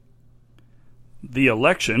the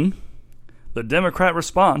election, the Democrat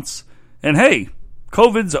response, and hey,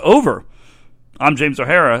 COVID's over. I'm James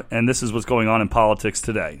O'Hara, and this is what's going on in politics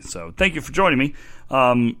today. So thank you for joining me.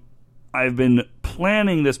 I've been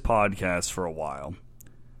planning this podcast for a while,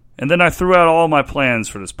 and then I threw out all my plans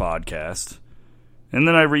for this podcast, and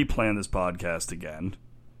then I replanned this podcast again,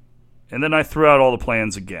 and then I threw out all the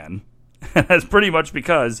plans again. And that's pretty much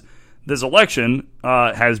because this election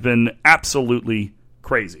has been absolutely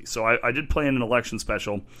crazy. So I did plan an election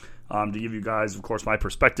special to give you guys, of course, my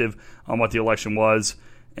perspective on what the election was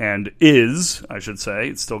and is, I should say.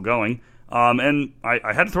 It's still going. And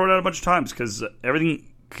I had to throw it out a bunch of times because everything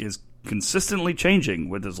is consistently changing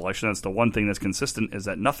with this election. That's the one thing that's consistent, is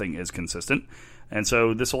that nothing is consistent. And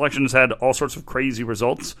so this election has had all sorts of crazy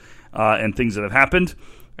results and things that have happened.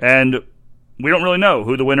 And we don't really know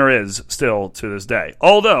who the winner is still to this day,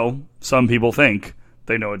 although some people think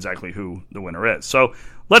they know exactly who the winner is. So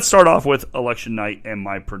let's start off with election night and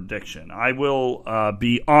my prediction. I will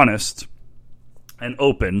be honest and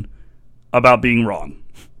open about being wrong.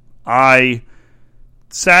 I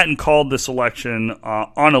sat and called this election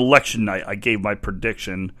on election night. I gave my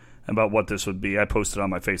prediction about what this would be. I posted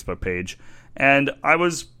on my Facebook page, and I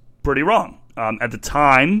was pretty wrong. At the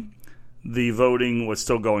time, the voting was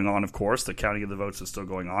still going on, of course. The counting of the votes was still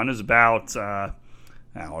going on. It was about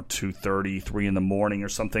 2:30, 3 in the morning or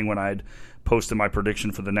something when I had posted my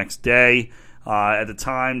prediction for the next day. At the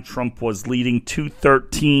time, Trump was leading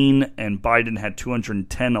 213, and Biden had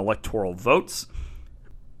 210 electoral votes.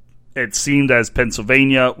 It seemed as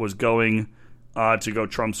Pennsylvania was going to go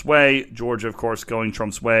Trump's way, Georgia, of course, going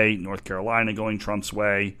Trump's way, North Carolina going Trump's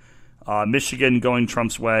way, Michigan going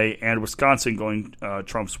Trump's way, and Wisconsin going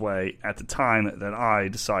Trump's way at the time that I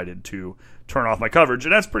decided to turn off my coverage.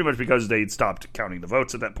 And that's pretty much because they'd stopped counting the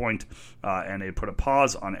votes at that point, and they put a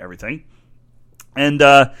pause on everything. And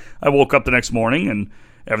I woke up the next morning, and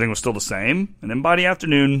everything was still the same. And then by the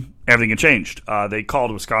afternoon, everything had changed. They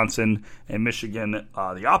called Wisconsin and Michigan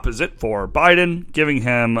the opposite for Biden, giving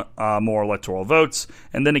him more electoral votes.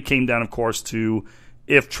 And then it came down, of course, to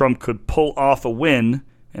if Trump could pull off a win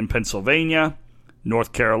in Pennsylvania,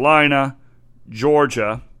 North Carolina,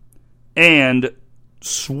 Georgia, and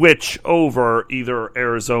switch over either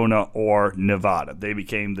Arizona or Nevada. They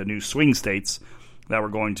became the new swing states that were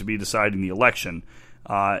going to be deciding the election.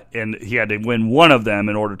 And he had to win one of them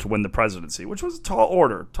in order to win the presidency, which was a tall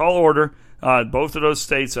order. Both of those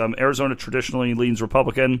states, Arizona traditionally leans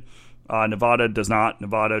Republican. Nevada does not.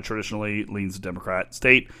 Nevada traditionally leans Democrat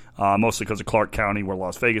state, mostly because of Clark County, where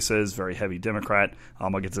Las Vegas is, very heavy Democrat. I'll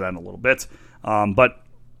get to that in a little bit. But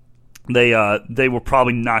they were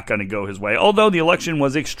probably not going to go his way, although the election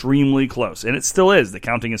was extremely close. And it still is. The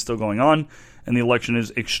counting is still going on, and the election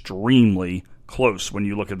is extremely close when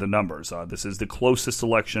you look at the numbers. This is the closest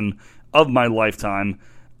election of my lifetime,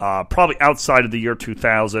 probably outside of the year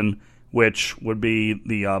 2000, which would be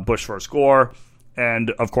the Bush versus Gore.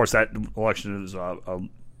 And, of course, that election is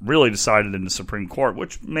really decided in the Supreme Court,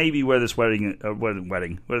 which may be where this where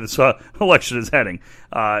this election is heading.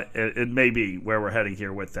 It may be where we're heading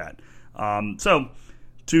here with that. So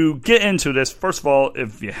to get into this, first of all,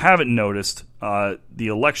 if you haven't noticed, the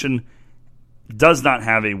election does not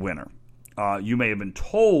have a winner. You may have been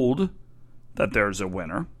told that there's a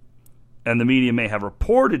winner, and the media may have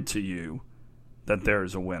reported to you that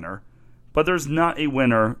there's a winner, but there's not a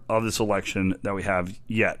winner of this election that we have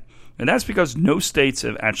yet. And that's because no states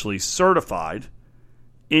have actually certified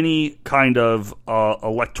any kind of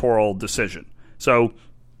electoral decision. So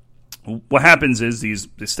what happens is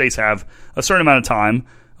the states have a certain amount of time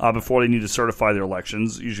before they need to certify their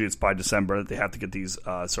elections. Usually it's by December that they have to get these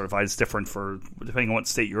certified. It's different for depending on what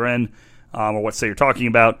state you're in. Or what state you're talking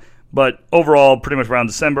about. But overall, pretty much around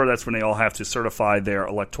December, that's when they all have to certify their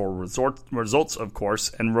electoral results, of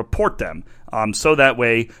course, and report them. So that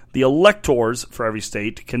way, the electors for every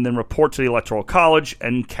state can then report to the Electoral College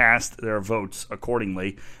and cast their votes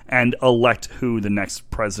accordingly and elect who the next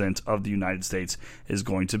president of the United States is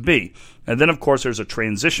going to be. And then, of course, there's a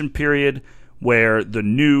transition period where the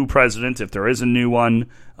new president, if there is a new one,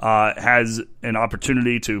 has an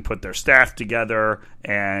opportunity to put their staff together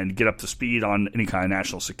and get up to speed on any kind of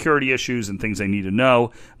national security issues and things they need to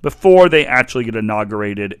know before they actually get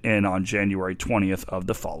inaugurated on January 20th of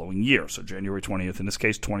the following year. So January 20th, in this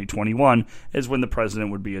case 2021, is when the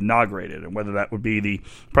president would be inaugurated. And whether that would be the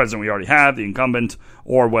president we already have, the incumbent,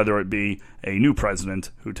 or whether it be a new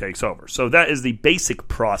president who takes over. So that is the basic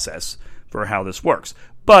process for how this works.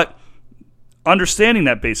 But understanding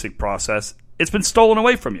that basic process, it's been stolen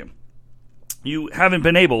away from you. You haven't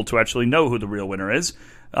been able to actually know who the real winner is.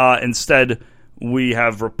 Instead, we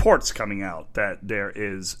have reports coming out that there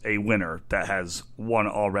is a winner that has won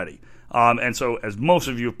already. And so, as most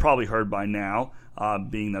of you have probably heard by now,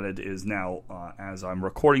 being that it is now, as I'm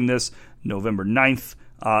recording this, November 9th,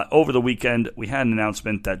 over the weekend, we had an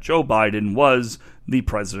announcement that Joe Biden was the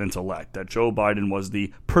president-elect, that Joe Biden was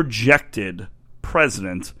the projected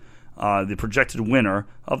president, the projected winner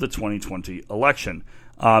of the 2020 election,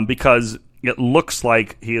 because it looks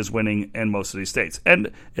like he is winning in most of these states.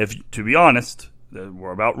 And if, to be honest,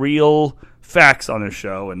 we're about real facts on this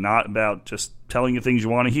show and not about just telling you things you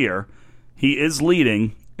want to hear. He is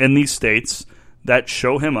leading in these states that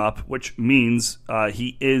show him up, which means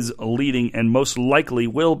he is leading and most likely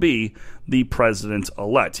will be the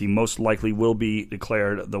president-elect. He most likely will be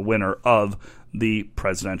declared the winner of the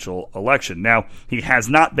presidential election. Now, he has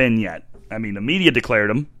not been yet. I mean, the media declared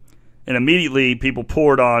him, and immediately people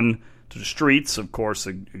poured on to the streets, of course,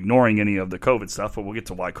 ignoring any of the COVID stuff, but we'll get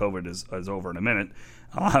to why COVID is over in a minute.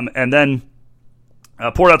 And then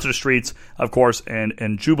poured out to the streets, of course,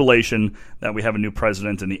 and jubilation that we have a new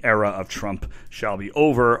president and the era of Trump shall be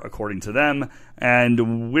over, according to them.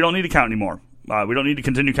 And we don't need to count anymore. We don't need to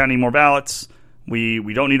continue counting more ballots.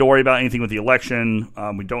 We don't need to worry about anything with the election.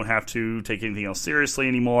 We don't have to take anything else seriously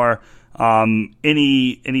anymore.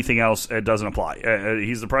 Anything else, it doesn't apply.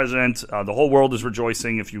 He's the president. The whole world is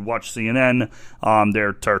rejoicing. If you watch CNN,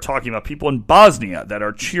 they're talking about people in Bosnia that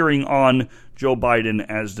are cheering on Joe Biden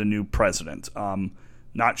as the new president.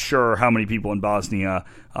 Not sure how many people in Bosnia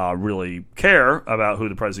really care about who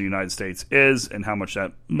the president of the United States is and how much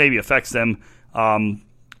that maybe affects them.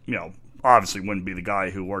 Obviously wouldn't be the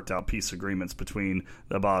guy who worked out peace agreements between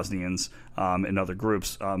the Bosnians and other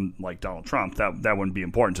groups like Donald Trump. That wouldn't be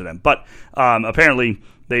important to them. But apparently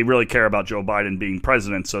they really care about Joe Biden being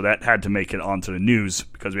president, so that had to make it onto the news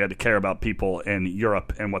because we had to care about people in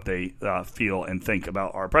Europe and what they feel and think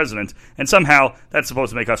about our president. And somehow that's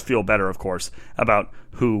supposed to make us feel better, of course, about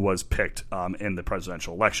who was picked in the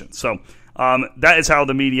presidential election. So that is how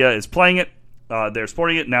the media is playing it. They're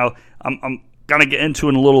supporting it. Now, I'm going to get into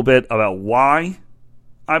in a little bit about why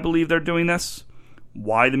I believe they're doing this,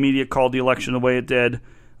 why the media called the election the way it did,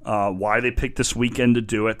 why they picked this weekend to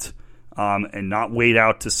do it, and not wait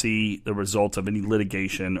out to see the result of any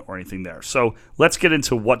litigation or anything there. So let's get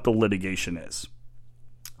into what the litigation is.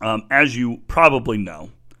 As you probably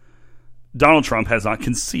know, Donald Trump has not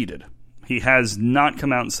conceded. He has not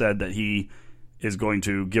come out and said that he is going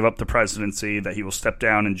to give up the presidency, that he will step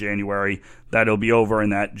down in January, that it'll be over,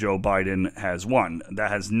 and that Joe Biden has won. That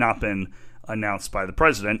has not been announced by the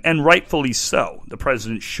president, and rightfully so. The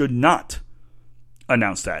president should not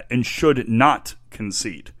announce that and should not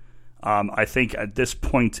concede. I think at this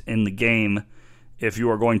point in the game, if you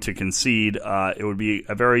are going to concede, it would be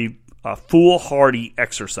a very foolhardy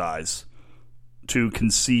exercise to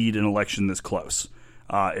concede an election this close.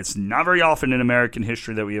 It's not very often in American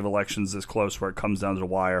history that we have elections this close where it comes down to the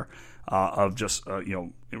wire of just,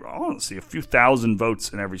 honestly, a few thousand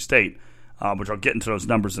votes in every state, which I'll get into those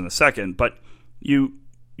numbers in a second. But you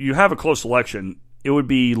have a close election. It would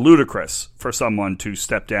be ludicrous for someone to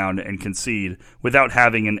step down and concede without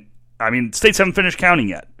having states haven't finished counting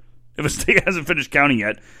yet. If a state hasn't finished counting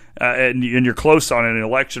yet and you're close on an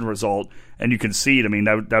election result and you concede,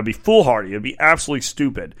 that would be foolhardy. It would be absolutely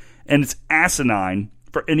stupid. And it's asinine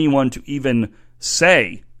for anyone to even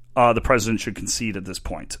say the president should concede at this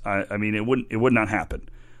point. It would not happen.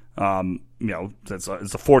 It's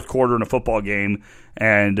the fourth quarter in a football game,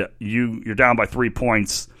 and you're down by 3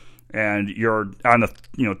 points, and you're on the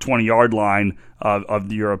 20-yard line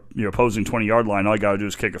of your opposing 20-yard line. All you got to do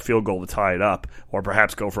is kick a field goal to tie it up, or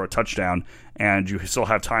perhaps go for a touchdown, and you still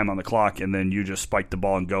have time on the clock, and then you just spike the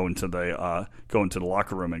ball and go into the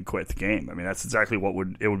locker room and quit the game. That's exactly what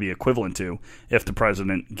it would be equivalent to if the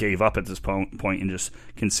president gave up at this point and just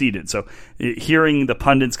conceded. So hearing the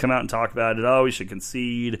pundits come out and talk about it, he should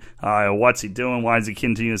concede, what's he doing, why is he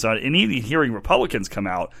continuing this on, and even hearing Republicans come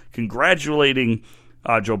out congratulating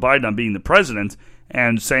Joe Biden on being the president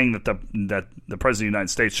and saying that the president of the United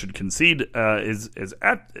States should concede is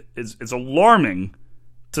alarming,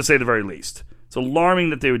 to say the very least. It's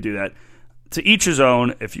alarming that they would do that. To each his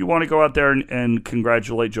own. If you want to go out there and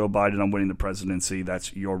congratulate Joe Biden on winning the presidency,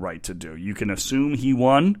 that's your right to do. You can assume he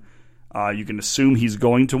won. You can assume he's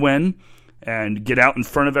going to win, and get out in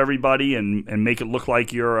front of everybody and make it look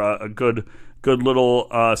like you're a good little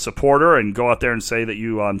supporter, and go out there and say that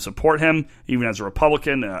you support him, even as a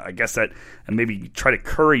Republican. I guess that, and maybe try to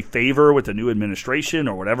curry favor with the new administration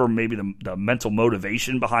or whatever, maybe the mental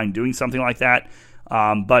motivation behind doing something like that.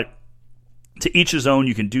 But to each his own.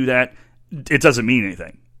 You can do that. It doesn't mean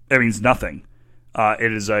anything. It means nothing.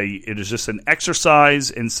 It is just an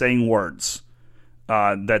exercise in saying words.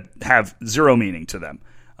 that have zero meaning to them.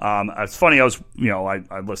 It's funny. I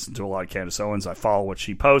listen to a lot of Candace Owens. I follow what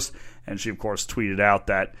she posts, and she, of course, tweeted out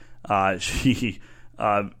that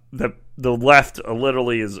that the left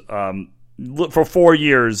literally is for 4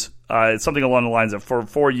 years. It's something along the lines of for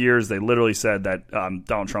 4 years they literally said that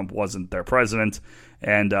Donald Trump wasn't their president,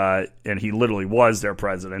 and he literally was their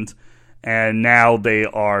president. And now they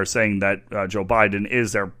are saying that Joe Biden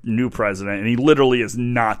is their new president, and he literally is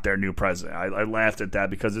not their new president. I laughed at that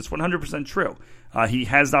because it's 100% true. He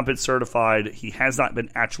has not been certified. He has not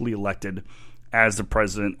been actually elected as the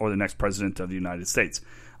president or the next president of the United States.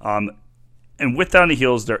 And with that on the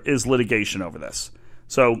heels, there is litigation over this.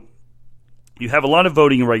 So you have a lot of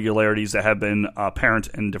voting irregularities that have been apparent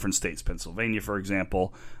in different states. Pennsylvania, for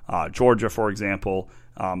example, Georgia, for example,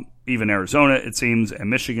 even Arizona, it seems, and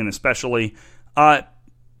Michigan especially.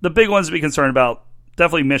 The big ones to be concerned about,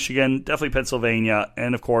 definitely Michigan, definitely Pennsylvania,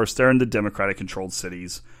 and, of course, they're in the Democratic-controlled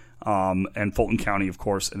cities, and Fulton County, of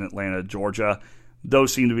course, in Atlanta, Georgia.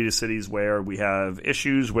 Those seem to be the cities where we have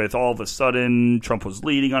issues with all of a sudden Trump was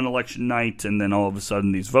leading on election night, and then all of a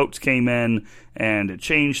sudden these votes came in, and it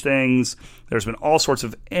changed things. There's been all sorts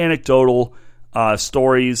of anecdotal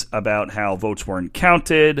stories about how votes weren't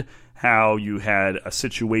counted, how you had a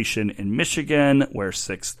situation in Michigan where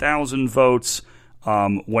 6,000 votes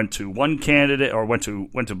went to one candidate or went to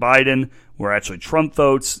Biden, where actually Trump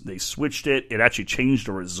votes. They switched it. It actually changed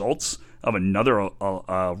the results of another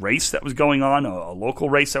race that was going on, a local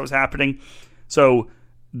race that was happening. So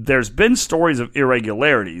there's been stories of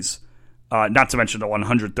irregularities, not to mention the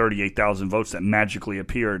 138,000 votes that magically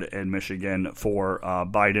appeared in Michigan for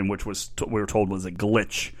Biden, which we were told was a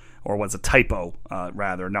glitch, or was a typo,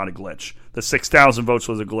 rather, not a glitch. The 6,000 votes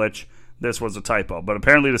was a glitch. This was a typo. But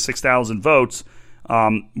apparently the 6,000 votes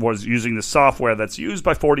was using the software that's used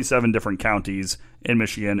by 47 different counties in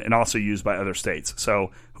Michigan and also used by other states.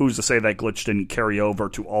 So who's to say that glitch didn't carry over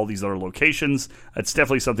to all these other locations? It's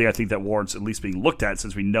definitely something I think that warrants at least being looked at,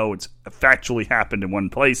 since we know it's factually happened in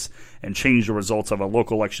one place and changed the results of a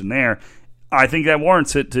local election there. I think that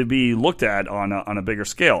warrants it to be looked at on a bigger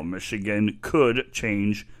scale. Michigan could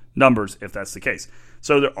change numbers if that's the case.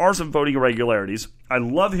 So there are some voting irregularities. I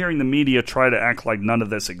love hearing the media try to act like none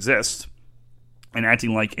of this exists, and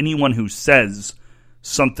acting like anyone who says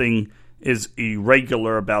something is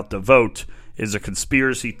irregular about the vote is a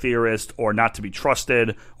conspiracy theorist or not to be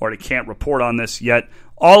trusted, or they can't report on this yet.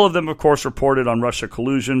 All of them, of course, reported on Russia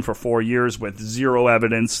collusion for 4 years with zero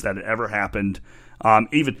evidence that it ever happened.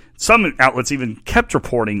 Even some outlets even kept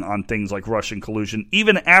reporting on things like Russian collusion,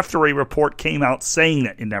 even after a report came out saying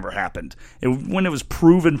that it never happened. When it was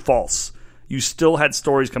proven false, you still had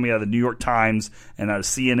stories coming out of the New York Times and out of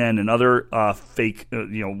CNN and other fake,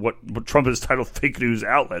 what Trump has titled fake news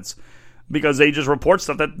outlets, because they just report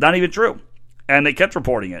stuff that's not even true. And they kept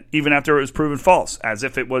reporting it, even after it was proven false, as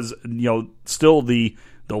if it was, still the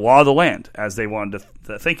law of the land, as they wanted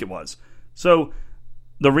to think it was. So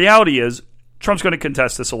the reality is, Trump's going to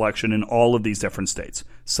contest this election in all of these different states.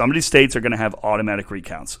 Some of these states are going to have automatic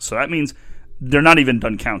recounts. So that means they're not even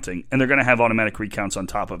done counting, and they're going to have automatic recounts on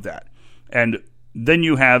top of that. And then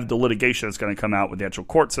you have the litigation that's going to come out with the actual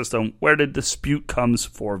court system, where the dispute comes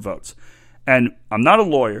for votes. And I'm not a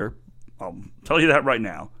lawyer, I'll tell you that right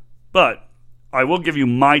now, but I will give you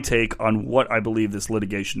my take on what I believe this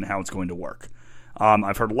litigation and how it's going to work.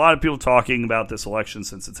 I've heard a lot of people talking about this election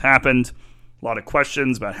since it's happened. A lot of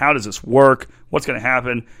questions about how does this work, what's going to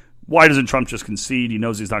happen, why doesn't Trump just concede? He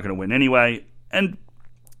knows he's not going to win anyway. And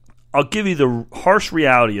I'll give you the harsh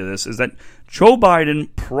reality of this is that Joe Biden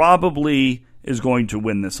probably is going to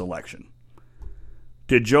win this election.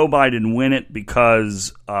 Did Joe Biden win it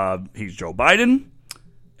because he's Joe Biden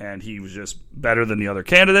and he was just better than the other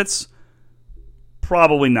candidates?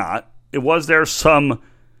 Probably not. Was there some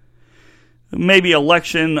maybe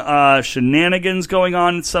election shenanigans going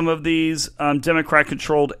on in some of these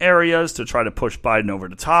Democrat-controlled areas to try to push Biden over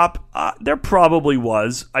the top? There probably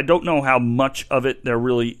was. I don't know how much of it there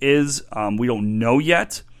really is. We don't know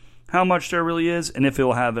yet how much there really is and if it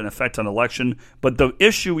will have an effect on election. But the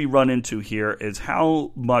issue we run into here is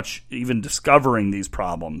how much even discovering these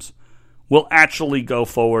problems will actually go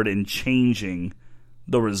forward in changing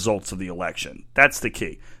the results of the election. That's the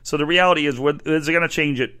key. So the reality is it going to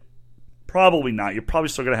change it? Probably not. You're probably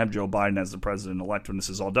still going to have Joe Biden as the president-elect when this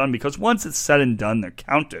is all done, because once it's said and done, they're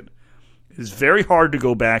counted. It's very hard to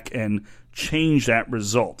go back and change that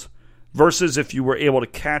result versus if you were able to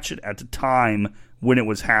catch it at the time when it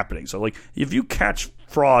was happening. So, like, if you catch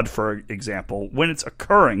fraud, for example, when it's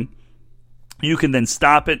occurring, you can then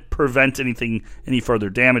stop it, prevent any further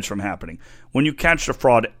damage from happening. When you catch the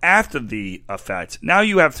fraud after the effect, now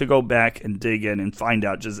you have to go back and dig in and find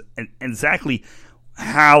out just exactly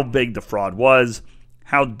how big the fraud was,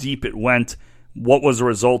 how deep it went, what was the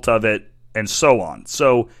result of it, and so on.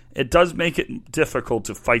 So it does make it difficult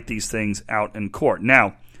to fight these things out in court.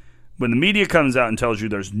 Now, when the media comes out and tells you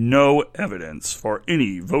there's no evidence for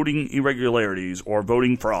any voting irregularities or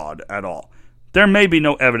voting fraud at all, there may be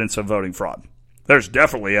no evidence of voting fraud. There's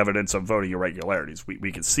definitely evidence of voting irregularities.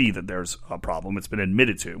 We can see that there's a problem. It's been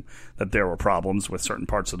admitted to that there were problems with certain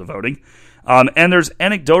parts of the voting. And there's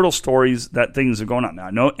anecdotal stories that things are going on. Now,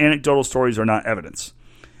 I know anecdotal stories are not evidence.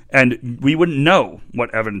 And we wouldn't know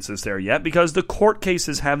what evidence is there yet because the court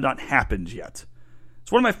cases have not happened yet.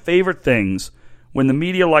 It's one of my favorite things when the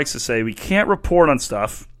media likes to say we can't report on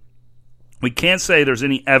stuff. We can't say there's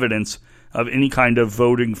any evidence of any kind of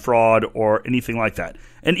voting fraud or anything like that.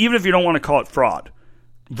 And even if you don't want to call it fraud,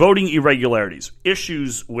 voting irregularities,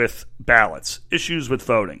 issues with ballots, issues with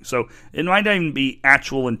voting. So it might not even be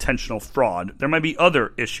actual intentional fraud. There might be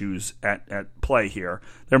other issues at play here.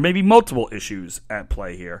 There may be multiple issues at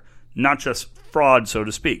play here, not just fraud, so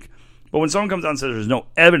to speak. But when someone comes out and says there's no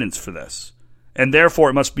evidence for this, and therefore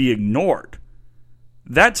it must be ignored,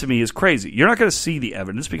 that to me is crazy. You're not going to see the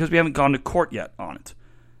evidence because we haven't gone to court yet on it.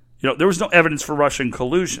 There was no evidence for Russian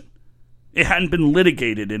collusion. It hadn't been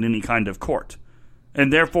litigated in any kind of court.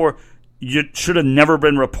 And therefore, it should have never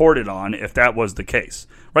been reported on if that was the case.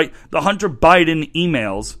 Right? The Hunter Biden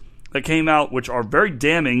emails that came out, which are very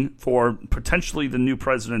damning for potentially the new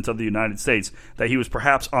president of the United States, that he was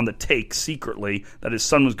perhaps on the take secretly, that his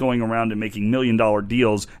son was going around and making million-dollar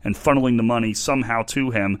deals and funneling the money somehow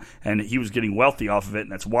to him, and he was getting wealthy off of it,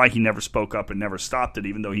 and that's why he never spoke up and never stopped it,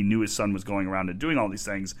 even though he knew his son was going around and doing all these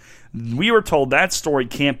things. We were told that story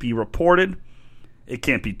can't be reported. It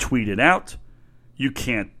can't be tweeted out. You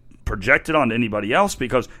can't project it onto anybody else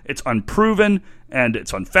because it's unproven and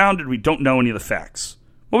it's unfounded. We don't know any of the facts.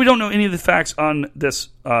 Well, we don't know any of the facts on this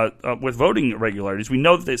with voting irregularities. We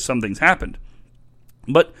know that some things happened.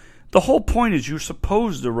 But the whole point is you're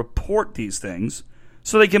supposed to report these things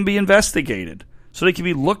so they can be investigated, so they can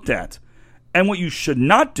be looked at. And what you should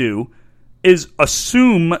not do is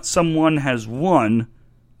assume someone has won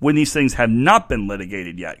when these things have not been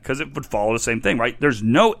litigated yet, because it would follow the same thing, right? There's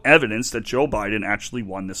no evidence that Joe Biden actually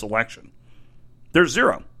won this election. There's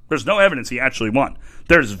zero. There's no evidence he actually won.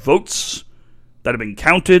 There's votes that have been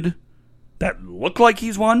counted that look like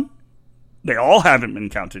he's won. They all haven't been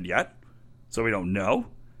counted yet, so we don't know.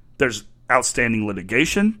 There's outstanding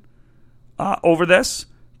litigation over this.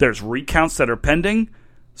 There's recounts that are pending.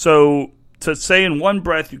 So to say in one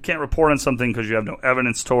breath you can't report on something because you have no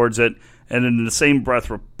evidence towards it, and in the same breath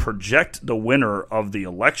project the winner of the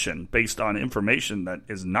election based on information that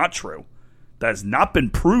is not true, that has not been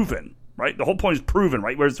proven, right? The whole point is proven,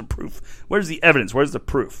 right? Where's the proof? Where's the evidence? Where's the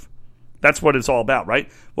proof? That's what it's all about,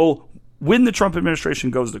 right? Well, when the Trump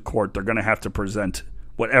administration goes to court, they're going to have to present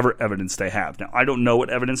whatever evidence they have. Now, I don't know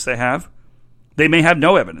what evidence they have. They may have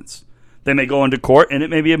no evidence. They may go into court and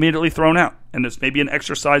it may be immediately thrown out. And this may be an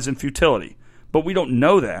exercise in futility. But we don't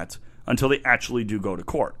know that until they actually do go to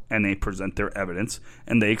court and they present their evidence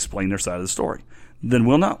and they explain their side of the story. Then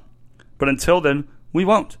we'll know. But until then, we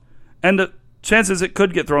won't. And the chances it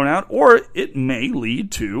could get thrown out, or it may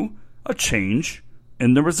lead to a change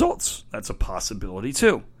in the results. That's a possibility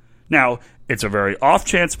too. Now, it's a very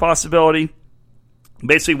off-chance possibility.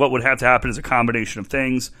 Basically, what would have to happen is a combination of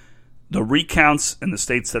things. The recounts in the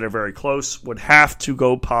states that are very close would have to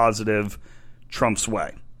go positive Trump's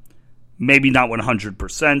way. Maybe not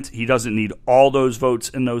 100%. He doesn't need all those votes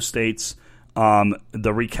in those states,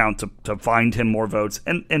 the recount to find him more votes.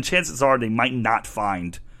 And chances are they might not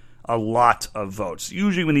find a lot of votes.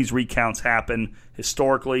 Usually when these recounts happen,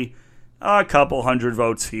 historically, a couple hundred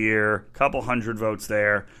votes here, a couple hundred votes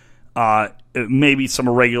there. Maybe some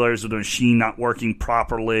irregularities with the machine not working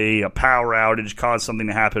properly, a power outage caused something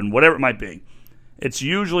to happen, whatever it might be. It's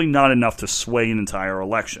usually not enough to sway an entire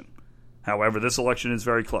election. However, this election is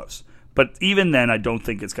very close. But even then, I don't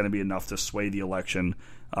think it's going to be enough to sway the election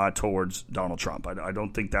towards Donald Trump. I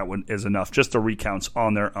don't think that one is enough, just the recounts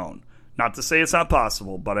on their own. Not to say it's not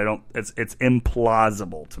possible, but it's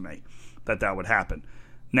implausible to me that would happen.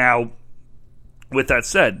 Now, with that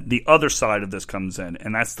said, the other side of this comes in,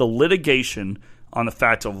 and that's the litigation on the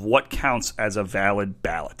fact of what counts as a valid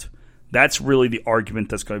ballot. That's really the argument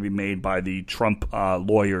that's going to be made by the Trump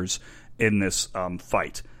lawyers in this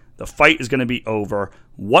fight. The fight is going to be over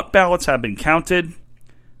what ballots have been counted,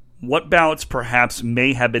 what ballots perhaps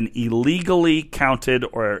may have been illegally counted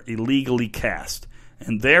or illegally cast.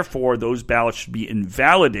 and therefore those ballots should be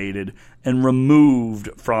invalidated and removed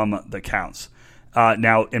from the counts.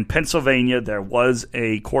 Now, in Pennsylvania, there was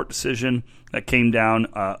a court decision that came down,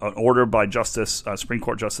 an order by Supreme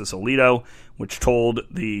Court Justice Alito, which told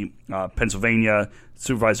the Pennsylvania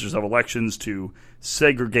supervisors of elections to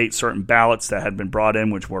segregate certain ballots that had been brought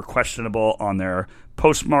in, which were questionable on their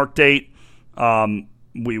postmark date.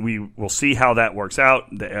 We will see how that works out.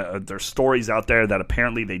 There's stories out there that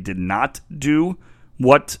apparently they did not do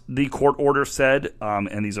what the court order said,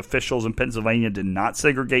 and these officials in Pennsylvania did not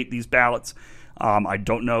segregate these ballots. I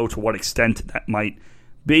don't know to what extent that might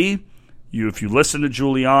be. If you listen to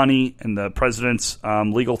Giuliani and the president's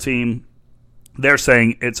legal team, they're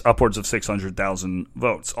saying it's upwards of 600,000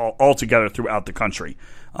 votes altogether throughout the country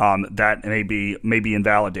that may be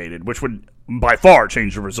invalidated, which would by far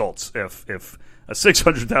change the results. If a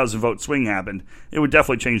 600,000 vote swing happened, it would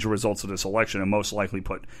definitely change the results of this election and most likely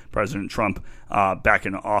put President Trump back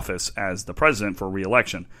in office as the president for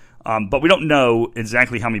re-election. But we don't know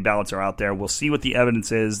exactly how many ballots are out there. We'll see what the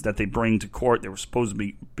evidence is that they bring to court. They were supposed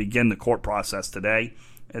to begin the court process today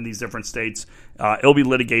in these different states. It'll be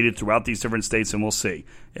litigated throughout these different states, and we'll see.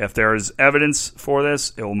 If there is evidence for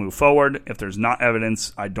this, it will move forward. If there's not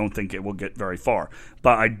evidence, I don't think it will get very far.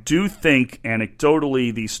 But I do think,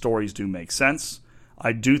 anecdotally, these stories do make sense.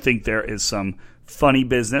 I do think there is some funny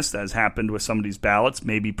business that has happened with some of these ballots,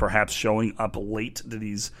 maybe perhaps showing up late to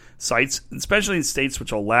these sites, especially in states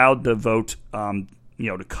which allowed the vote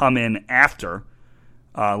to come in after,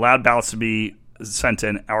 allowed ballots to be sent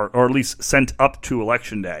in, or at least sent up to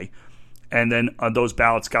Election Day, and then those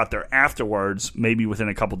ballots got there afterwards, maybe within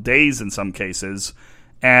a couple days in some cases,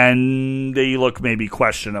 and they look maybe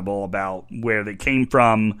questionable about where they came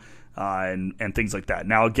from and things like that.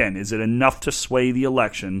 Now, again, is it enough to sway the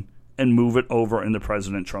election and move it over into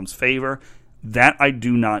President Trump's favor? That I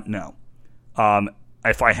do not know.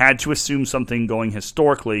 If I had to assume something going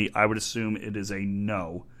historically, I would assume it is a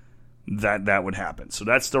no that would happen. So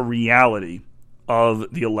that's the reality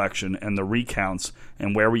of the election and the recounts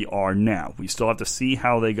and where we are now. We still have to see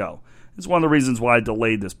how they go. It's one of the reasons why I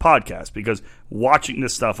delayed this podcast, because watching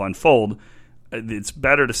this stuff unfold, it's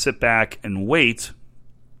better to sit back and wait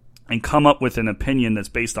and come up with an opinion that's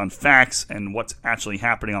based on facts and what's actually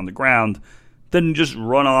happening on the ground than just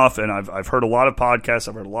run off. And I've heard a lot of podcasts,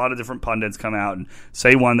 I've heard a lot of different pundits come out and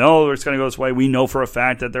say it's going to go this way. We know for a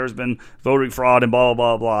fact that there's been voting fraud and blah,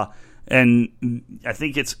 blah, blah, blah. And I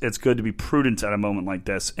think it's good to be prudent at a moment like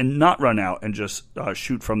this and not run out and just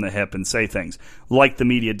shoot from the hip and say things like the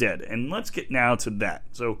media did. And let's get now to that.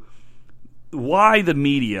 So why the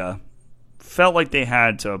media felt like they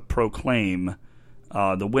had to proclaim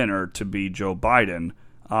the winner to be Joe Biden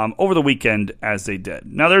over the weekend as they did.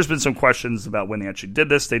 Now, there's been some questions about when they actually did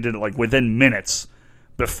this. They did it like within minutes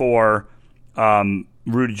before Rudy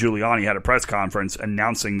Giuliani had a press conference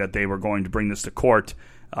announcing that they were going to bring this to court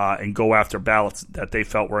and go after ballots that they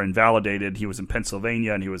felt were invalidated. He was in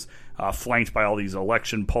Pennsylvania, and he was flanked by all these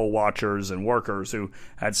election poll watchers and workers who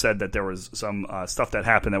had said that there was some stuff that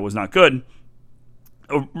happened that was not good.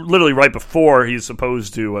 Literally right before he's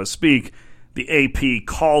supposed to speak, the AP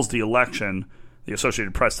calls the election, the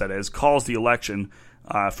Associated Press that is, calls the election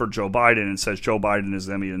for Joe Biden and says Joe Biden is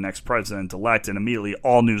going to be the next president-elect, and immediately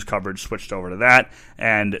all news coverage switched over to that,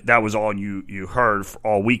 and that was all you heard for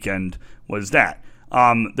all weekend was that.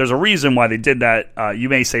 There's a reason why they did that. You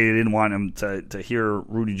may say they didn't want him to hear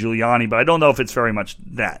Rudy Giuliani, but I don't know if it's very much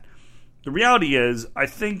that. The reality is, I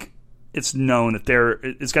think it's known that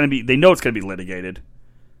they know it's going to be litigated.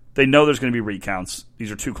 They know there's going to be recounts.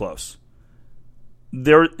 These are too close.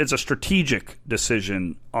 It's a strategic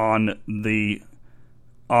decision on the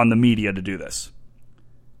media to do this.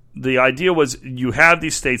 The idea was you have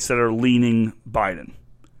these states that are leaning Biden.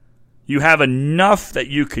 You have enough that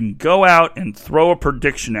you can go out and throw a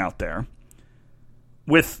prediction out there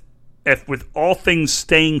with all things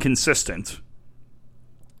staying consistent,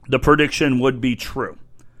 the prediction would be true.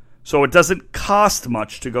 So it doesn't cost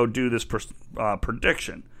much to go do this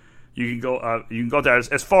prediction. You can go there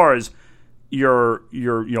as far as your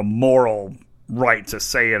moral right to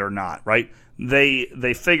say it or not, right?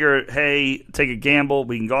 They figure, hey, take a gamble.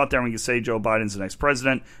 We can go out there and we can say Joe Biden's the next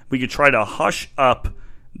president. We could try to hush up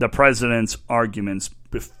the president's arguments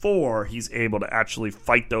before he's able to actually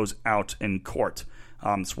fight those out in court.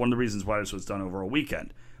 It's one of the reasons why this was done over a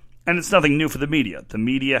weekend. And it's nothing new for the media. The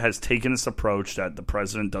media has taken this approach that the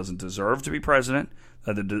president doesn't deserve to be president,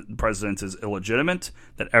 that the president is illegitimate,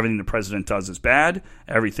 that everything the president does is bad,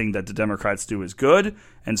 everything that the Democrats do is good.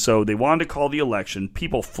 And so they wanted to call the election.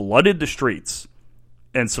 People flooded the streets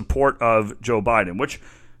in support of Joe Biden, which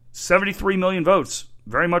 73 million votes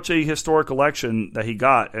very much a historic election that he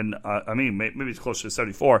got. And maybe it's closer to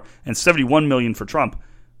 74 and 71 million for Trump.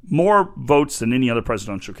 More votes than any other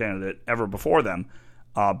presidential candidate ever before them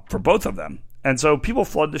for both of them. And so people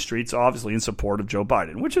flood the streets, obviously, in support of Joe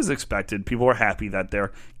Biden, which is expected. People are happy that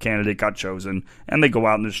their candidate got chosen, and they go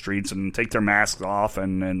out in the streets and take their masks off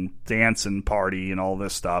and dance and party and all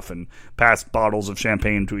this stuff and pass bottles of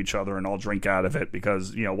champagne to each other and all drink out of it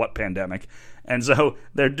because, what pandemic. And so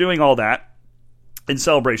they're doing all that in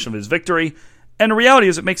celebration of his victory. And the reality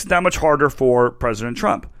is it makes it that much harder for President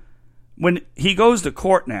Trump. When he goes to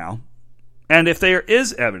court now, and if there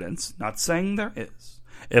is evidence, not saying there is,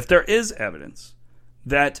 if there is evidence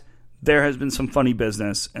that there has been some funny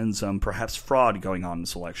business and some perhaps fraud going on in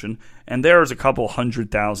this election, and there's a couple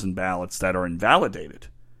 100,000 ballots that are invalidated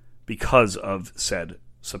because of said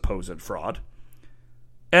supposed fraud,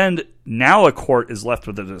 and now a court is left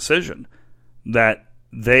with a decision that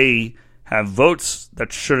they have votes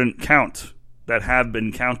that shouldn't count, that have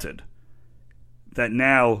been counted, that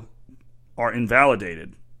now are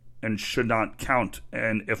invalidated and should not count.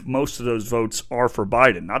 And if most of those votes are for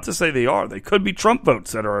Biden, not to say they are, they could be Trump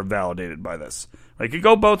votes that are invalidated by this. It could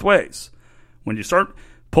go both ways. When you start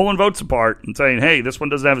pulling votes apart and saying, hey, this one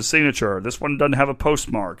doesn't have a signature, this one doesn't have a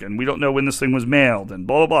postmark, and we don't know when this thing was mailed, and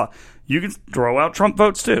blah, blah, blah, you can throw out Trump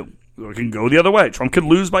votes too. It can go the other way. Trump could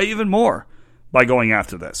lose by even more by going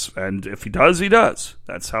after this. And if he does, he does.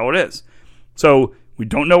 That's how it is. So we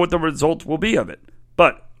don't know what the result will be of it.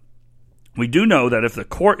 But we do know that if the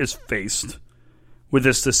court is faced with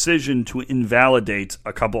this decision to invalidate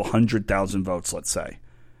a couple 100,000 votes, let's say,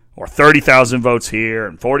 or 30,000 votes here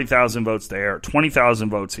and 40,000 votes there, or 20,000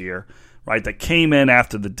 votes here, right, that came in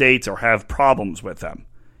after the date or have problems with them,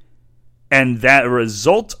 and that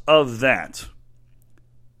result of that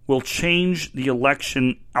will change the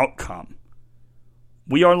election outcome,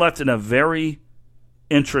 we are left in a very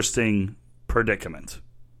interesting predicament,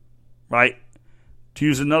 right? To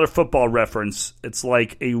use another football reference, it's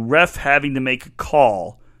like a ref having to make a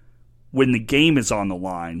call when the game is on the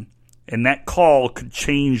line, and that call could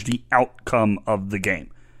change the outcome of the game.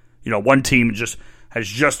 One team has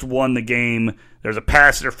just won the game. There's a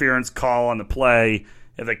pass interference call on the play.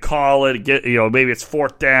 If they call it, maybe it's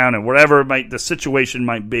fourth down and whatever the situation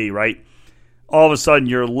might be, right? All of a sudden,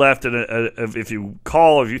 you're left if you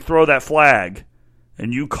throw that flag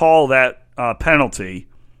and you call that penalty.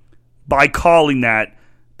 By calling that,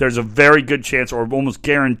 there's a very good chance or almost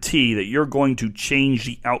guarantee that you're going to change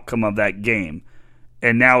the outcome of that game.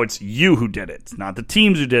 And now it's you who did it. It's not the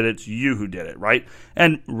teams who did it. It's you who did it, right?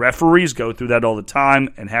 And referees go through that all the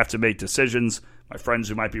time and have to make decisions. My friends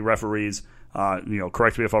who might be referees,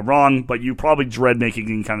 correct me if I'm wrong, but you probably dread making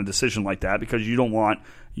any kind of decision like that because you don't want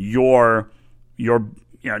your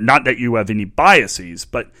not that you have any biases,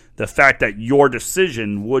 but the fact that your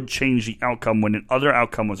decision would change the outcome when another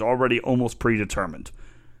outcome was already almost predetermined.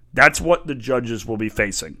 That's what the judges will be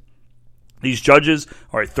facing. These judges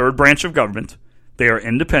are a third branch of government. They are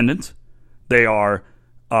independent. They are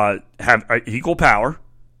have equal power,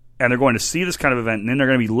 and they're going to see this kind of event, and then they're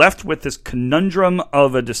going to be left with this conundrum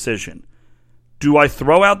of a decision. Do I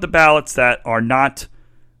throw out the ballots that are not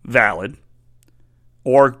valid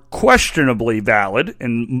or questionably valid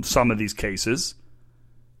in some of these cases,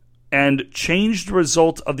 and change the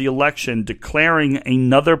result of the election declaring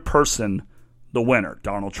another person the winner,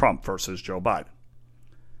 Donald Trump versus Joe Biden?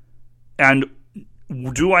 And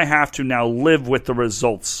do I have to now live with the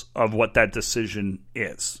results of what that decision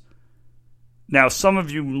is? Now, some of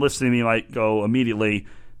you listening to me might go immediately,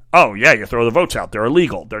 oh, yeah, you throw the votes out. They're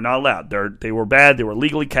illegal. They're not allowed. They were bad. They were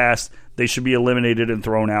legally cast. They should be eliminated and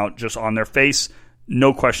thrown out just on their face.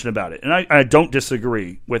 No question about it. And I don't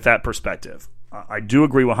disagree with that perspective. I do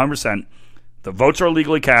agree 100%. The votes are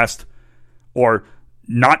illegally cast or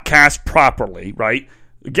not cast properly, right?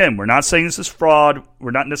 Again, we're not saying this is fraud.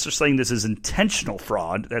 We're not necessarily saying this is intentional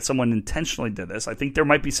fraud, that someone intentionally did this. I think there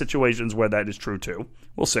might be situations where that is true too.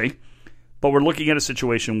 We'll see. But we're looking at a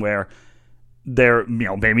situation where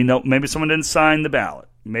maybe someone didn't sign the ballot.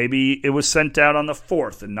 Maybe it was sent out on the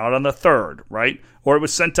 4th and not on the 3rd, right? Or it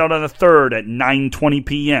was sent out on the 3rd at 9:20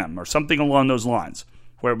 p.m. or something along those lines,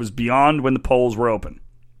 where it was beyond when the polls were open.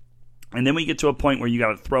 And then we get to a point where you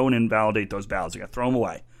got to throw and invalidate those ballots. You got to throw them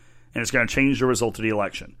away. And it's going to change the result of the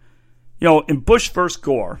election. In Bush versus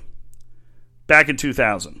Gore, back in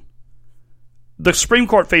 2000, the Supreme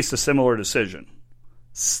Court faced a similar decision.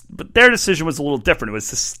 But their decision was a little different. It was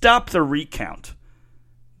to stop the recount.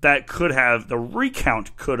 The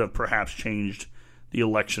recount could have perhaps changed the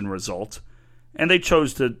election result. And they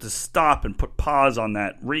chose to stop and put pause on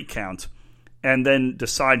that recount and then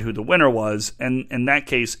decide who the winner was. And in that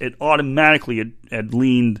case, it automatically had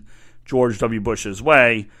leaned George W. Bush's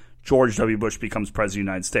way. George W. Bush becomes president of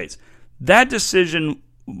the United States. That decision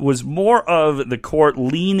was more of the court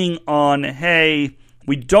leaning on, hey,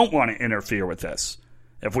 we don't want to interfere with this.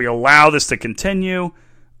 If we allow this to continue,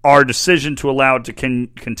 our decision to allow it to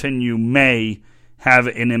continue may have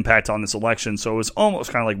an impact on this election. So it was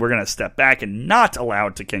almost kind of like we're going to step back and not allow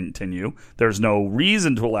it to continue. There's no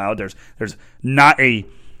reason to allow it.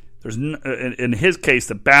 In his case,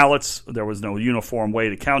 the ballots, there was no uniform way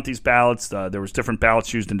to count these ballots. There was different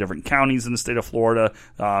ballots used in different counties in the state of Florida.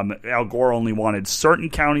 Al Gore only wanted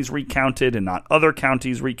certain counties recounted and not other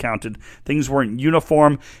counties recounted. Things weren't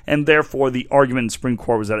uniform, and therefore the argument in the Supreme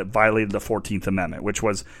Court was that it violated the 14th Amendment, which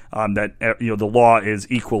was that the law is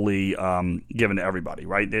equally given to everybody,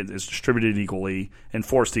 right? It is distributed equally,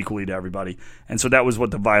 enforced equally to everybody, and so that was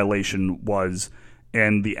what the violation was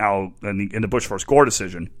in the Bush versus Gore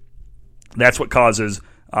decision. That's what causes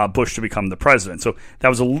Bush to become the president. So that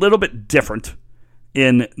was a little bit different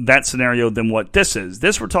in that scenario than what this is.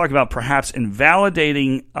 This we're talking about perhaps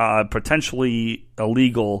invalidating potentially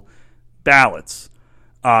illegal ballots,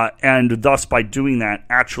 and thus by doing that,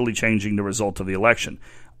 actually changing the result of the election.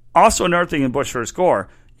 Also, another thing in Bush versus Gore,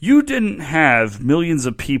 you didn't have millions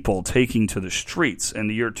of people taking to the streets in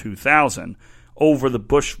the year 2000 over the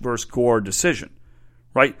Bush versus Gore decision,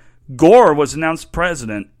 right? Gore was announced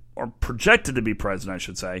president, or projected to be president, I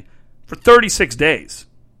should say, for 36 days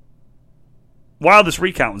while this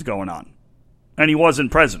recount was going on. And he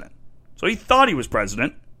wasn't president. So he thought he was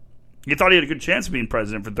president. He thought he had a good chance of being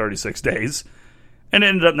president for 36 days. And it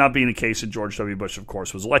ended up not being the case, and George W. Bush, of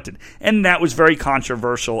course, was elected. And that was very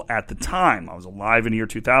controversial at the time. I was alive in the year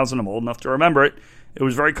 2000. I'm old enough to remember it. It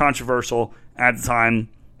was very controversial at the time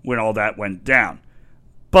when all that went down.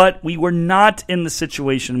 But we were not in the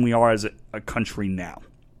situation we are as a country now,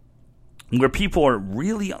 where people are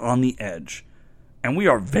really on the edge, and we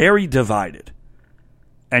are very divided.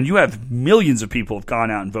 And you have millions of people have gone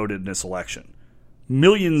out and voted in this election.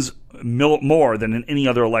 Millions more than in any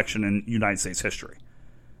other election in United States history.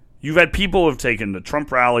 You've had people who have taken to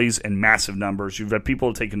Trump rallies in massive numbers. You've had people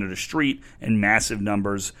who have taken to the street in massive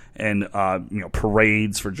numbers and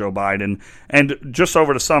parades for Joe Biden. And just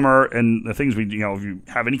over the summer, and the things if you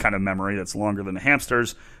have any kind of memory that's longer than the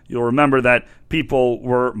hamsters, you'll remember that people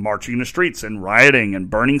were marching the streets and rioting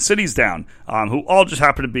and burning cities down, who all just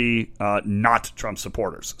happen to be not Trump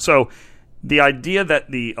supporters. So the idea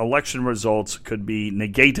that the election results could be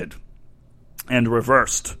negated and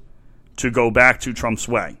reversed to go back to Trump's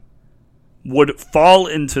way would fall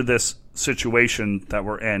into this situation that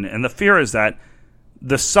we're in. And the fear is that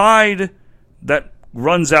the side that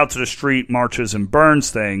runs out to the street, marches, and burns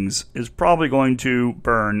things is probably going to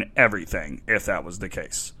burn everything if that was the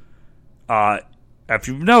case. If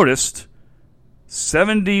you've noticed,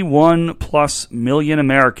 71 plus million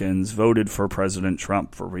Americans voted for President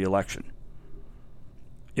Trump for re-election.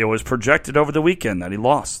 It was projected over the weekend that he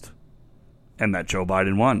lost and that Joe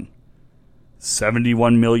Biden won.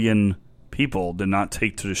 71 million people did not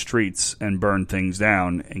take to the streets and burn things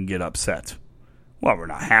down and get upset. Well, we're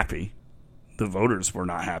not happy. The voters were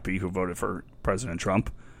not happy who voted for President Trump.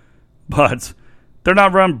 But they're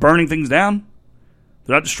not burning things down.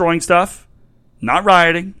 They're not destroying stuff. Not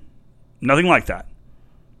rioting. Nothing like that.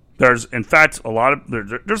 There's, in fact,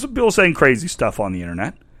 there's people saying crazy stuff on the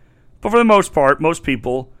internet. But for the most part, most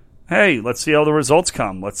people, hey, let's see how the results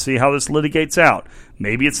come. Let's see how this litigates out.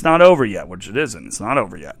 Maybe it's not over yet, which it isn't. It's not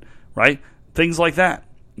over yet, right? Things like that.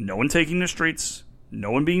 No one taking the streets. No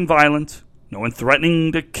one being violent. No one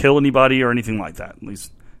threatening to kill anybody or anything like that. At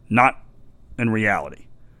least not in reality.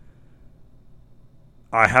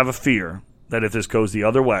 I have a fear that if this goes the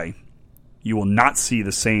other way, you will not see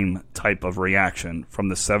the same type of reaction from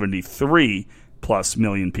the 73 plus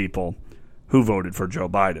million people who voted for Joe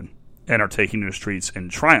Biden and are taking to the streets in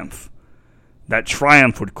triumph. That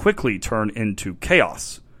triumph would quickly turn into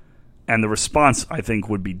chaos, and the response, I think,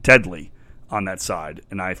 would be deadly on that side,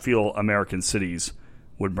 and I feel American cities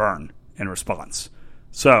would burn in response.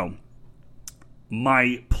 So,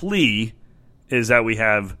 my plea is that we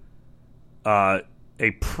have a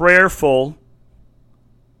prayerful,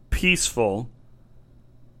 peaceful,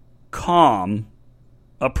 calm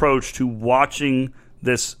approach to watching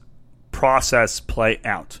this process play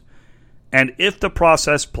out. And if the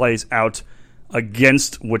process plays out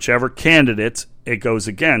against whichever candidate it goes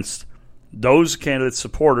against, those candidates'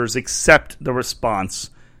 supporters accept the response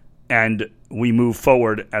and we move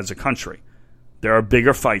forward as a country. There are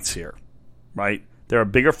bigger fights here, right? There are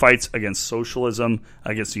bigger fights against socialism,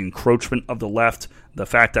 against the encroachment of the left, the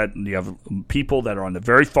fact that you have people that are on the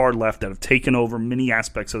very far left that have taken over many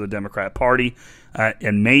aspects of the Democrat Party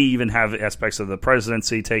and may even have aspects of the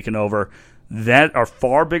presidency taken over. That are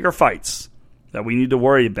far bigger fights that we need to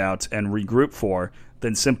worry about and regroup for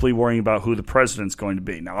than simply worrying about who the president's going to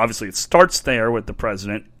be. Now, obviously, it starts there with the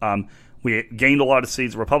president. We gained a lot of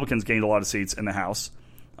seats. Republicans gained a lot of seats in the House.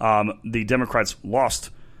 The Democrats lost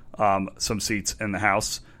some seats in the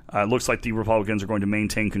House. It looks like the Republicans are going to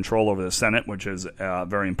maintain control over the Senate, which is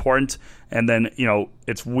very important. And then,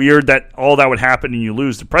 it's weird that all that would happen and you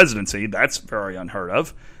lose the presidency. That's very unheard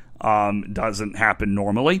of. Doesn't happen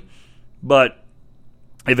normally. But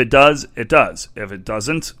if it does, it does. If it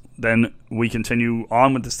doesn't, then we continue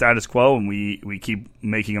on with the status quo and we keep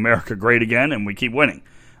making America great again and we keep winning,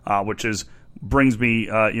 which brings me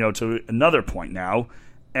to another point now,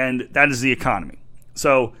 and that is the economy.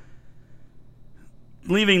 So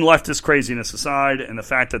leaving leftist craziness aside and the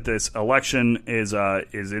fact that this election is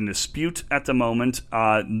in dispute at the moment,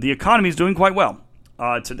 the economy is doing quite well.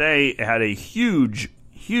 Today it had a huge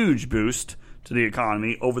boost to the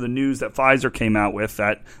economy over the news that Pfizer came out with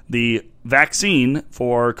that the vaccine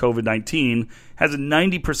for COVID-19 has a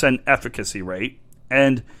 90% efficacy rate,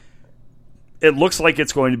 and it looks like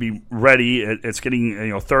it's going to be ready. It's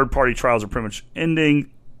getting, third-party trials are pretty much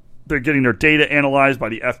ending. They're getting their data analyzed by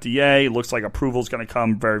the FDA. It looks like approval is going to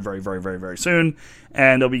come very, very, very, very, very soon,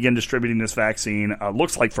 and they'll begin distributing this vaccine,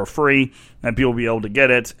 looks like for free, and people will be able to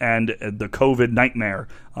get it, and the COVID nightmare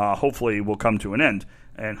hopefully will come to an end.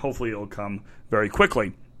 And hopefully it'll come very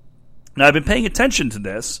quickly. Now, I've been paying attention to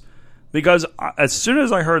this because as soon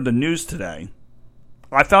as I heard the news today,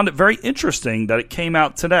 I found it very interesting that it came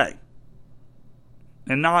out today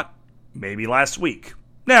and not maybe last week.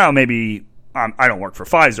 Now, maybe I don't work for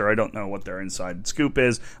Pfizer. I don't know what their inside scoop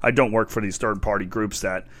is. I don't work for these third-party groups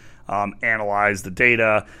that analyze the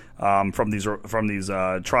data from these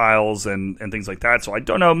trials and things like that. So I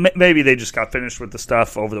don't know. Maybe they just got finished with the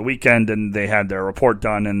stuff over the weekend and they had their report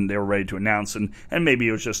done and they were ready to announce. And maybe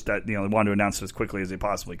it was just that they wanted to announce it as quickly as they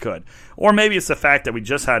possibly could. Or maybe it's the fact that we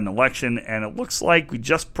just had an election and it looks like we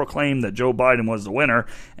just proclaimed that Joe Biden was the winner.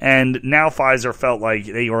 And now Pfizer felt like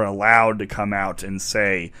they were allowed to come out and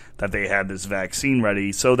say that they had this vaccine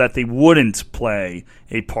ready so that they wouldn't play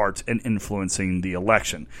a part in influencing the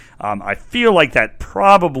election. I feel like that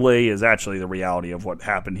probably is actually the reality of what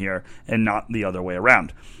happened here and not the other way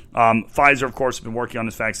around. Pfizer, of course, has been working on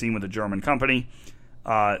this vaccine with a German company.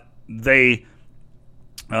 CNN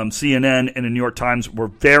and the New York Times were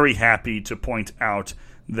very happy to point out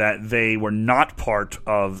that they were not part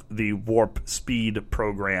of the warp speed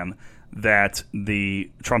program that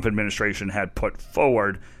the Trump administration had put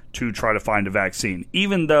forward to try to find a vaccine,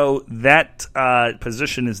 even though that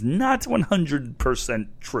position is not 100%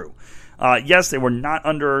 true. Yes, they were not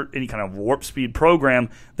under any kind of warp speed program.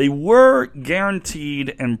 They were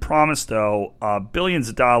guaranteed and promised, though, billions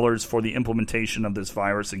of dollars for the implementation of this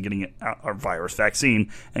virus and getting it out, or virus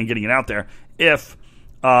vaccine and getting it out there if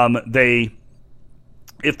they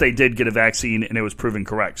did get a vaccine and it was proven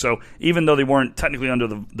correct. So even though they weren't technically under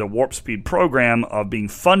the warp speed program of being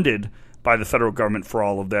funded by the federal government for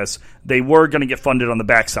all of this, they were going to get funded on the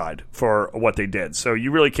backside for what they did. So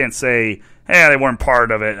you really can't say, hey, they weren't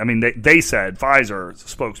part of it. I mean, they said, Pfizer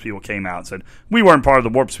spokespeople came out and said, we weren't part of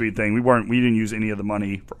the warp speed thing. We didn't use any of the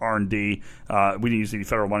money for R&D. We didn't use any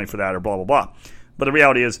federal money for that or blah, blah, blah. But the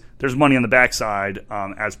reality is there's money on the backside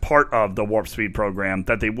as part of the warp speed program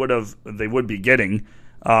that they would be getting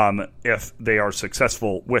if they are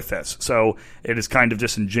successful with this. So it is kind of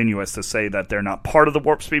disingenuous to say that they're not part of the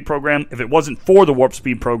Warp Speed program. If it wasn't for the Warp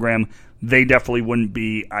Speed program, they definitely wouldn't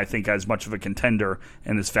be, I think, as much of a contender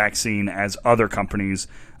in this vaccine as other companies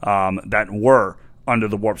that were under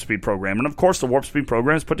the Warp Speed program. And of course, the Warp Speed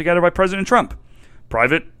program is put together by President Trump.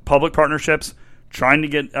 Private-public partnerships trying to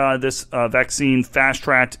get this vaccine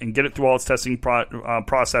fast-tracked and get it through all its testing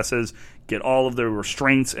processes, get all of the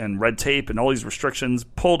restraints and red tape and all these restrictions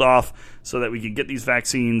pulled off so that we can get these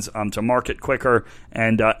vaccines to market quicker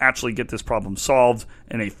and actually get this problem solved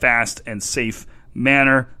in a fast and safe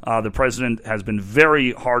manner. The president has been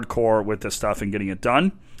very hardcore with this stuff and getting it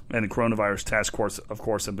done. And the coronavirus task force, of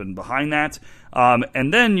course, have been behind that.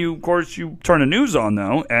 And then, you turn the news on,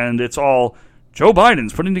 though, and it's all Joe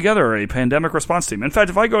Biden's putting together a pandemic response team. In fact,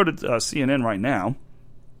 if I go to CNN right now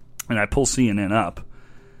and I pull CNN up,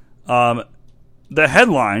 the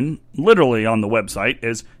headline, literally on the website,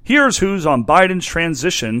 is, "Here's who's on Biden's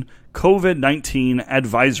transition COVID-19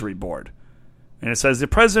 advisory board." And it says the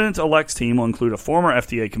president-elect's team will include a former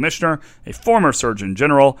FDA commissioner, a former surgeon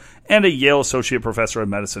general, and a Yale associate professor of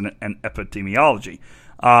medicine and epidemiology.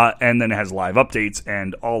 And then it has live updates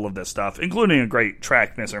and all of this stuff, including a great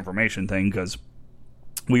track misinformation thing, because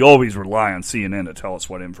we always rely on CNN to tell us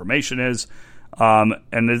what information is. And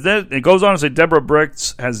it goes on to say Deborah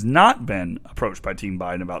Birx has not been approached by Team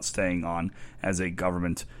Biden about staying on as a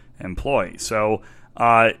government employee. So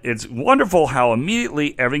it's wonderful how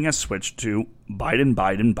immediately everything has switched to Biden.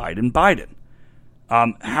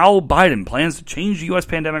 How Biden plans to change the U.S.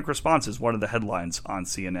 pandemic response is one of the headlines on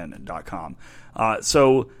CNN.com.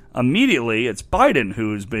 So immediately it's Biden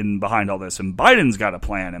who's been behind all this, and Biden's got a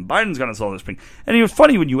plan, and Biden's going to solve this thing. And it was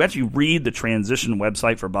funny when you actually read the transition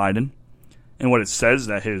website for Biden and what it says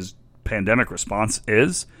that his pandemic response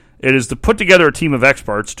is. It is to put together a team of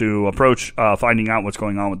experts to approach finding out what's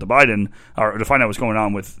going on with the Biden, or to find out what's going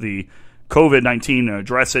on with the COVID-19,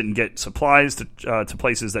 address it and get supplies to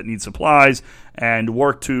places that need supplies, and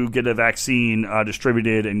work to get a vaccine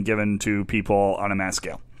distributed and given to people on a mass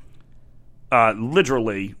scale.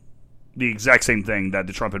 Literally the exact same thing that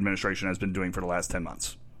the Trump administration has been doing for the last 10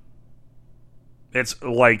 months. It's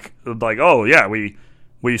like oh yeah,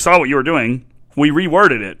 we saw what you were doing, we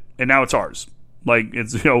reworded it, and now it's ours. Like,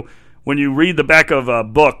 it's, when you read the back of a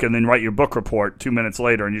book and then write your book report 2 minutes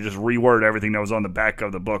later and you just reword everything that was on the back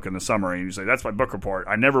of the book in the summary, and you say, that's my book report.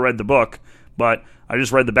 I never read the book, but I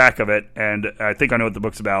just read the back of it, and I think I know what the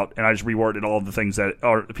book's about, and I just reworded all of the things that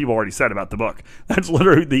people already said about the book. That's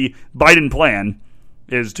literally the Biden plan,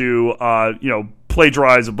 is to,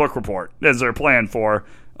 plagiarize a book report as their plan for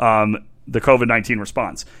the COVID-19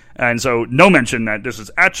 response. And so no mention that this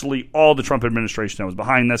is actually all the Trump administration that was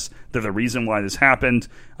behind this. They're the reason why this happened.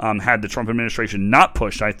 Had the Trump administration not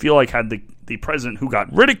pushed, I feel like had the president, who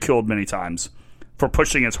got ridiculed many times for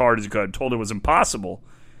pushing as hard as he could, told it was impossible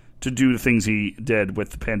to do the things he did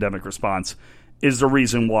with the pandemic response, is the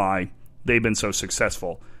reason why they've been so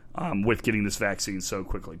successful with getting this vaccine so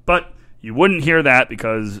quickly. But you wouldn't hear that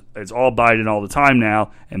because it's all Biden all the time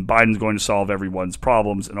now, and Biden's going to solve everyone's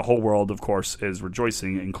problems, and the whole world, of course, is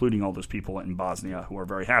rejoicing, including all those people in Bosnia who are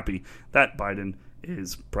very happy that Biden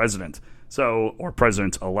is president. So, or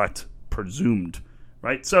president-elect, presumed,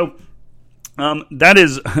 right? So, that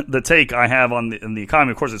is the take I have on the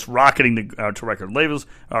economy. Of course, it's rocketing to record levels,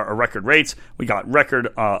 or record rates. We got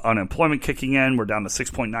record unemployment kicking in. We're down to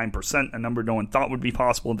 6.9%, a number no one thought would be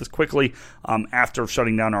possible this quickly after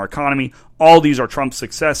shutting down our economy. All these are Trump's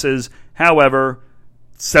successes. However,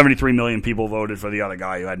 73 million people voted for the other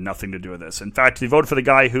guy who had nothing to do with this. In fact, they voted for the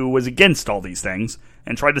guy who was against all these things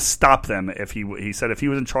and tried to stop them. If he said if he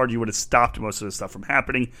was in charge, he would have stopped most of this stuff from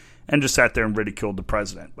happening, and just sat there and ridiculed the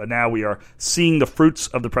president. But now we are seeing the fruits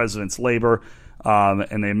of the president's labor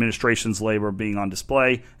and the administration's labor being on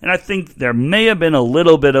display. And I think there may have been a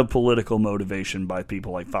little bit of political motivation by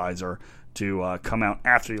people like Pfizer to come out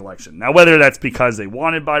after the election. Now, whether that's because they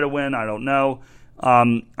wanted Biden to win, I don't know.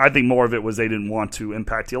 I think more of it was they didn't want to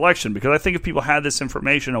impact the election, because I think if people had this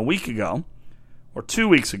information a week ago or 2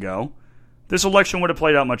 weeks ago, this election would have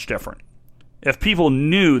played out much different. If people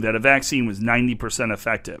knew that a vaccine was 90%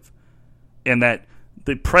 effective, and that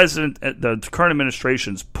the president, the current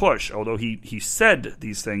administration's push, although he said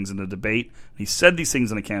these things in the debate, he said these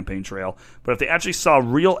things in the campaign trail, but if they actually saw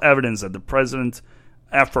real evidence that the president's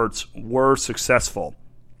efforts were successful,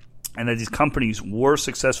 and that these companies were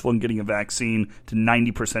successful in getting a vaccine to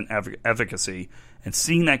 90% efficacy, and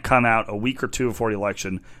seeing that come out a week or two before the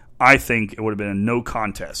election, I think it would have been a no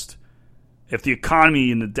contest. If the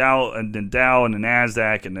economy and the Dow and the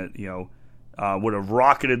NASDAQ and the would have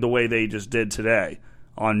rocketed the way they just did today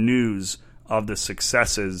on news of the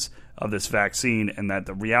successes of this vaccine, and that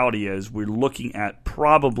the reality is we're looking at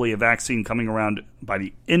probably a vaccine coming around by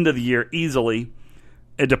the end of the year easily,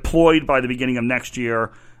 deployed by the beginning of next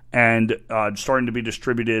year, and starting to be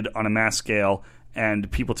distributed on a mass scale,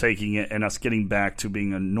 and people taking it, and us getting back to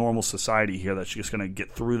being a normal society here that's just going to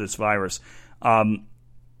get through this virus.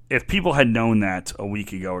 If people had known that a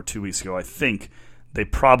week ago or 2 weeks ago, I think they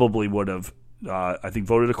probably would have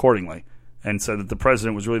voted accordingly and said that the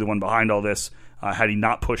president was really the one behind all this. Had he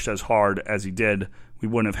not pushed as hard as he did, we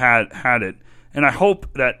wouldn't have had it. And I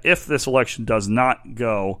hope that if this election does not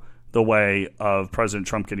go the way of President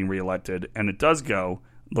Trump getting reelected, and it does go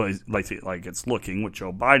like it's looking with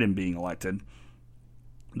Joe Biden being elected,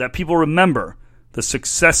 that people remember the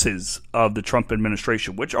successes of the Trump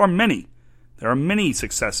administration, which are many. There are many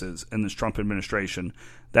successes in this Trump administration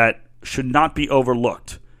that should not be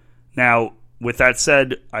overlooked. Now, with that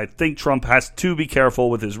said, I think Trump has to be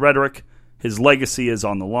careful with his rhetoric. His legacy is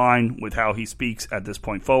on the line with how he speaks at this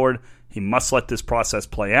point forward. He must let this process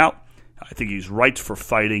play out. I think he's right for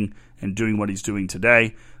fighting and doing what he's doing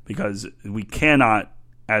today, because we cannot,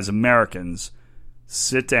 as Americans,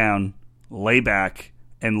 sit down, lay back,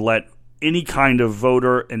 and let any kind of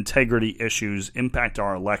voter integrity issues impact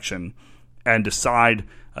our election and decide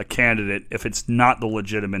a candidate if it's not the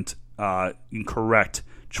legitimate and correct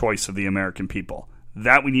choice of the American people.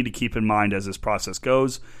 That we need to keep in mind as this process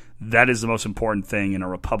goes. That is the most important thing in a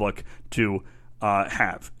republic to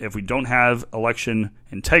have. If we don't have election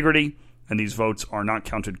integrity and these votes are not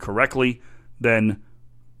counted correctly, then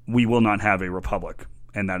we will not have a republic,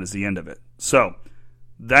 and that is the end of it. So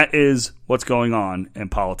that is what's going on in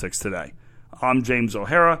politics today. I'm James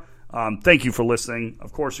O'Hara. Thank you for listening.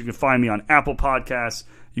 Of course, you can find me on Apple Podcasts.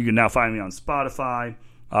 You can now find me on Spotify.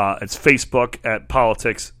 It's Facebook at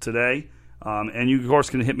Politics Today. And you, of course,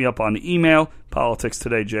 can hit me up on the email,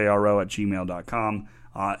 politicstodayjro@gmail.com.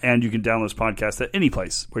 And you can download this podcast at any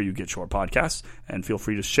place where you get your podcasts. And feel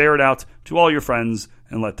free to share it out to all your friends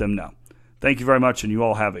and let them know. Thank you very much, and you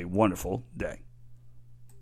all have a wonderful day.